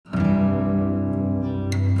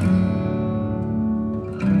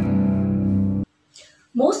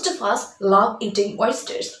Most of us love eating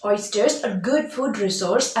oysters. Oysters are good food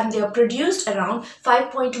resource and they are produced around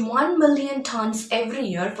 5.1 million tons every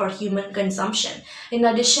year for human consumption. In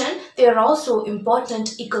addition, they are also important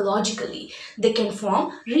ecologically. They can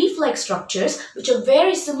form reef-like structures which are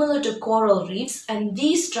very similar to coral reefs, and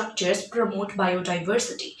these structures promote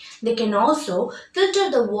biodiversity. They can also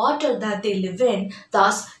filter the water that they live in,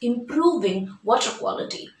 thus improving water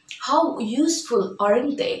quality. How useful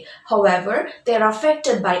aren't they? However, they are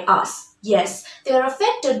affected by us. Yes, they are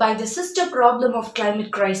affected by the sister problem of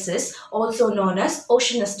climate crisis, also known as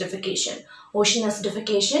ocean acidification. Ocean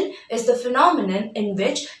acidification is the phenomenon in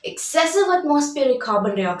which excessive atmospheric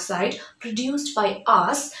carbon dioxide produced by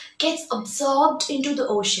us gets absorbed into the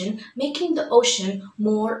ocean, making the ocean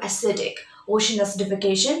more acidic. Ocean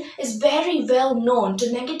acidification is very well known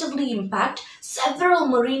to negatively impact several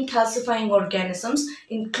marine calcifying organisms,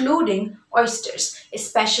 including oysters,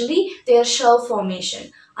 especially their shell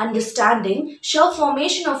formation. Understanding shell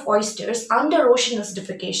formation of oysters under ocean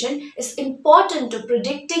acidification is important to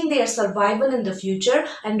predicting their survival in the future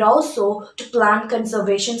and also to plan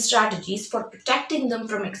conservation strategies for protecting them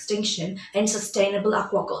from extinction and sustainable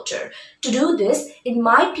aquaculture. To do this, in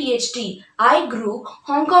my PhD, I grew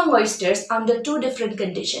Hong Kong oysters under two different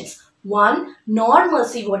conditions. One, normal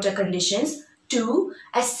seawater conditions. Two,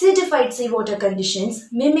 acidified seawater conditions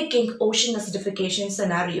mimicking ocean acidification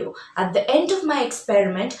scenario. At the end of my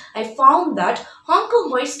experiment, I found that Hong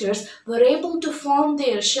Kong oysters were able to form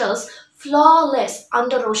their shells flawless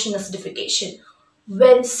under ocean acidification.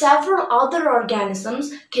 When several other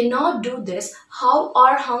organisms cannot do this, how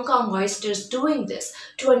are Hong Kong oysters doing this?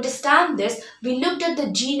 To understand this, we looked at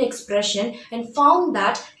the gene expression and found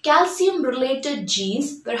that calcium-related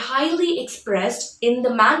genes were highly expressed in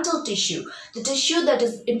the mantle tissue, the tissue that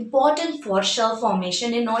is important for shell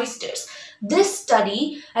formation in oysters. This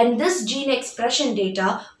study and this gene expression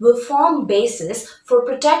data will form basis for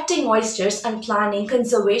protecting oysters and planning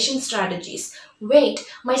conservation strategies. Wait,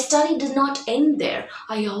 my study did not end there.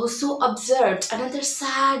 I also observed another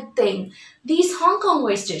sad thing. These Hong Kong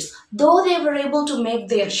oysters, though they were able to make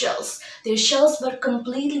their shells were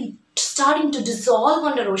completely starting to dissolve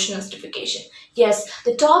under ocean acidification. Yes,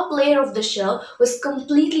 the top layer of the shell was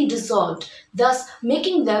completely dissolved, thus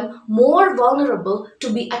making them more vulnerable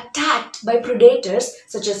to be attacked by predators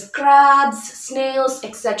such as crabs, snails,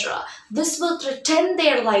 etc. This will threaten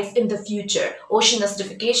their life in the future, ocean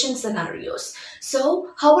acidification scenarios.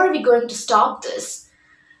 So, how are we going to stop this?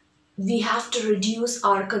 We have to reduce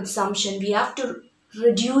our consumption. We have to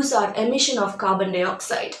reduce our emission of carbon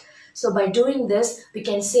dioxide. So by doing this, we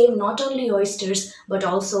can save not only oysters, but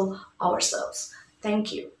also ourselves.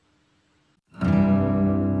 Thank you.